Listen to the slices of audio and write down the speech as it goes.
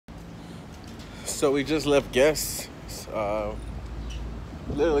So we just left guests.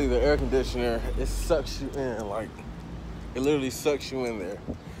 Literally the air conditioner, it sucks you in. Like, it literally sucks you in there.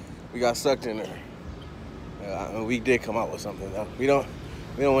 We got sucked in there. And we did come out with something though. We don't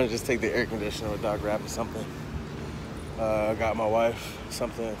want to just take the air conditioner without grabbing something. I got my wife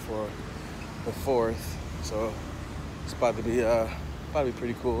something for the 4th, so it's about to be probably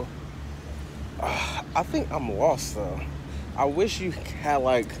pretty cool. I think I'm lost though. I wish you had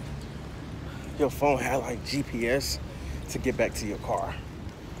like your phone had like GPS to get back to your car.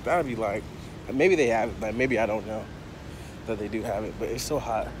 That'd be like, maybe they have it, but maybe I don't know that they do have it. But it's so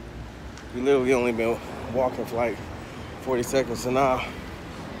hot. We literally only been walking for like 40 seconds, so now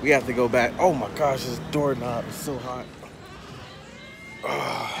we have to go back. Oh my gosh, this doorknob is so hot.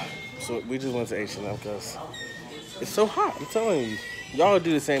 So we just went to H&M because it's so hot. I'm telling you, y'all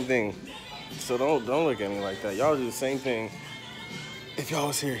do the same thing. So don't look at me like that. Y'all do the same thing. If y'all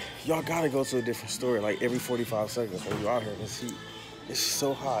was here, y'all gotta go to a different store like every 45 seconds when you out here in this heat. It's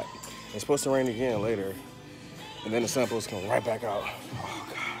so hot. It's supposed to rain again later, and then the sun supposed to come right back out. Oh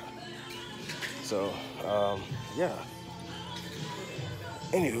God. So yeah.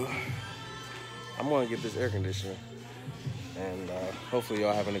 Anywho, I'm gonna get this air conditioner, and hopefully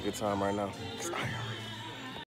y'all having a good time right now. 'Cause I am.